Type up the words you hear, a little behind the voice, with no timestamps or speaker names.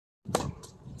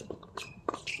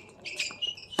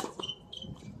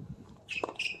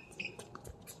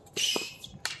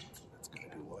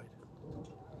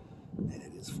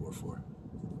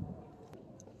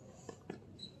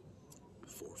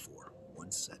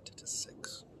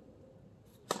6.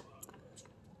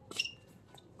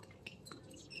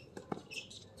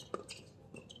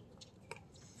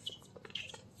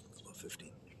 Above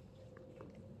 15.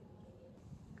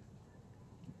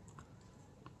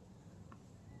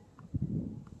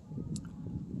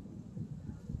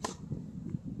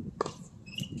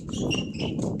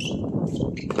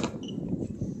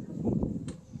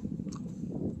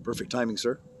 Perfect timing,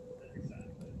 sir.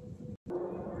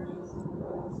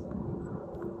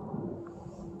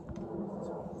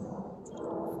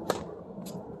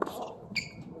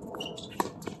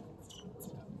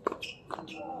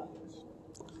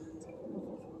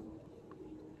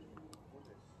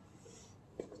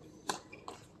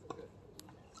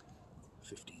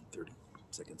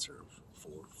 Second serve,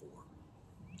 4-4.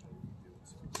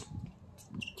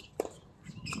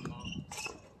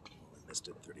 We missed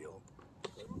it, 30-all.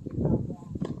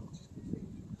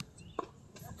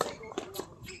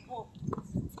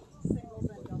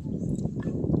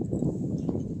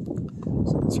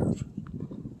 Second serve.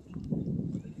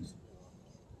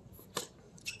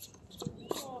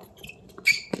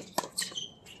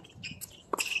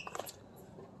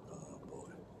 Oh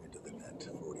boy, into the net,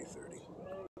 40-30.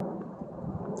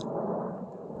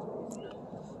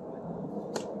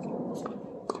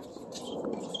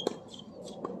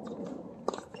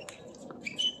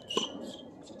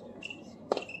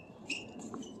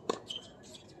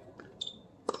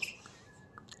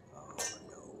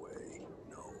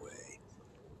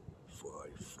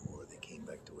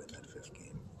 To win that 5th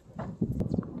game.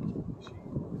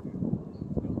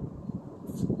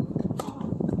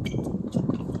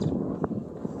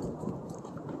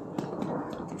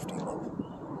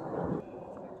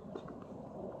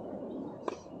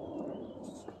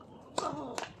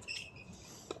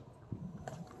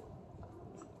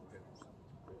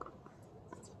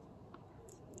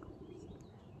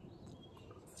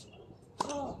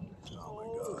 Oh my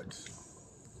God.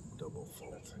 Double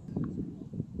fault.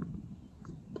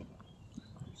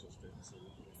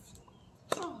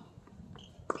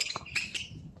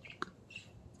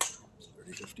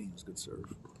 30-15 was a good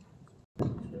serve.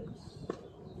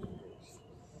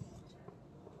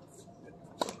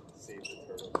 Save the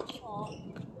turtle.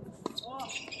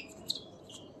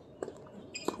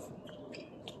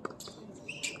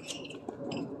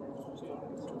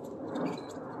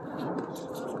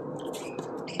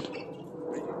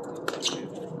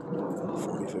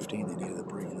 40-15, they needed a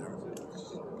break there.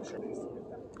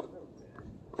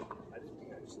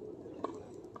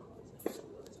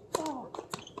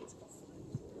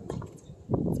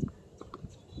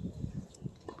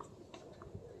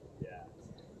 Yeah.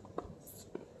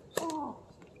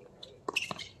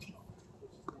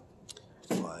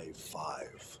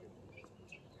 5-5.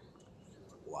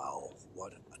 Wow,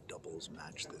 what a doubles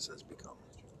match this has become.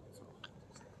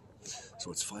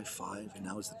 So it's 5-5, and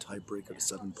now it's the tiebreaker to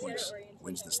 7 points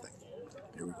wins this thing.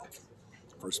 Here we go.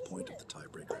 First point of the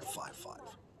tiebreaker at 5-5.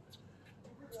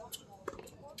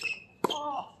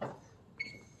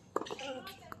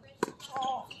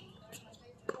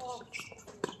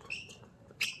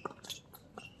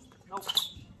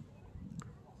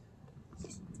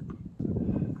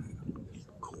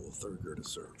 Cool Thurgur to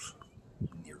serve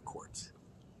near court.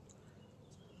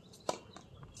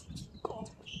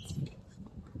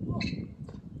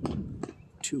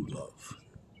 Two love.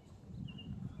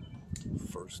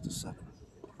 First to 7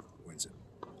 wins it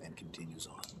and continues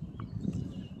on.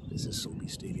 This is Sobe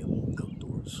Stadium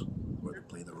outdoors where they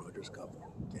play the Rogers Cup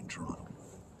in Toronto.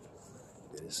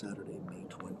 It is Saturday, May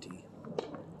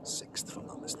 26th, if I'm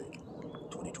not mistaken,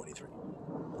 2023.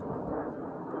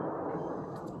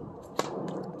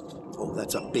 Oh,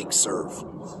 that's a big serve.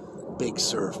 Big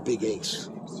serve, big ace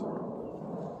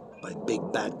by Big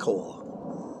Bad Cole.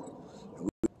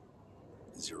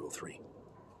 0-3.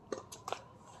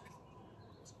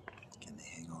 Can they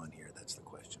hang on here? That's the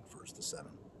question. First to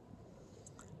 7.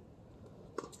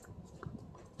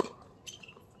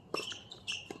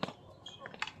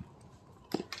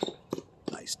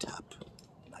 Nice tap.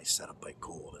 Nice setup by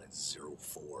Cole, and it's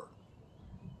 0-4.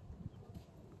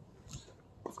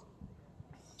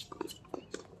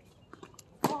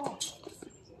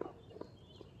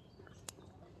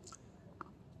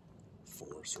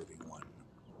 Serving 1.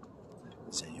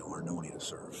 Zenio Arnone to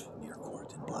serve near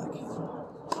court in black.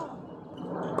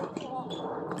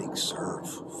 Big serve,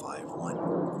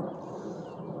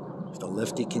 5-1. If the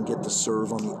lefty can get the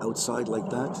serve on the outside like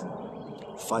that,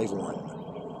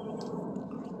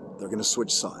 5-1. They're going to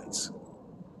switch sides.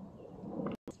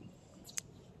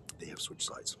 They have switched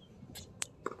sides.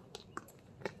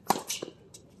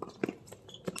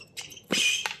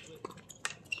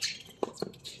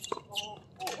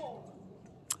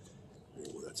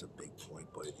 That's a big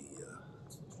point by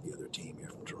the other team here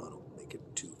from Toronto. Make it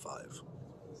 2-5.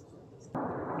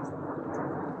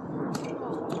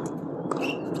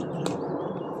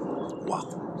 Wow.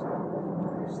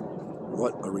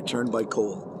 What a return by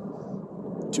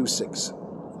Cole. 2-6.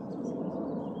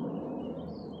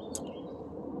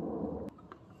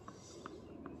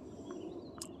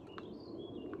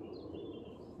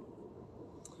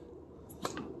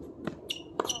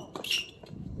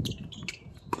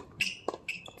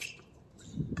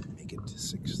 Make it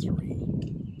 6-3.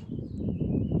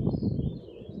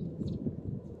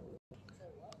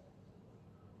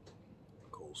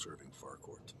 Cole serving far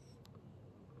court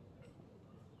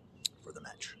for the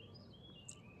match.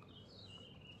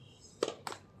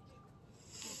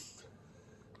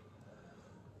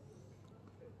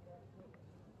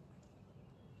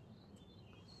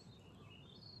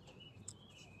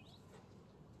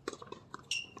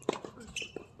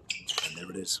 And there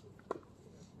it is.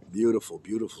 Beautiful,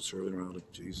 beautiful serving around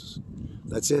it. Jesus.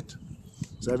 That's it.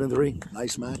 7-3.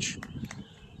 Nice match.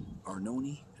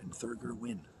 Arnone and Thurgur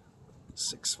win.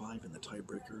 6-5 in the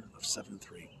tiebreaker of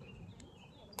 7-3.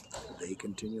 They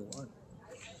continue on.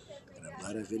 And I'm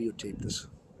glad I videotaped this.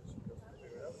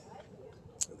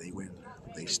 They win.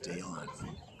 They stay on.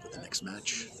 For the next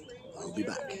match, I'll be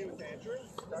back.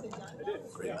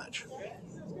 Great match.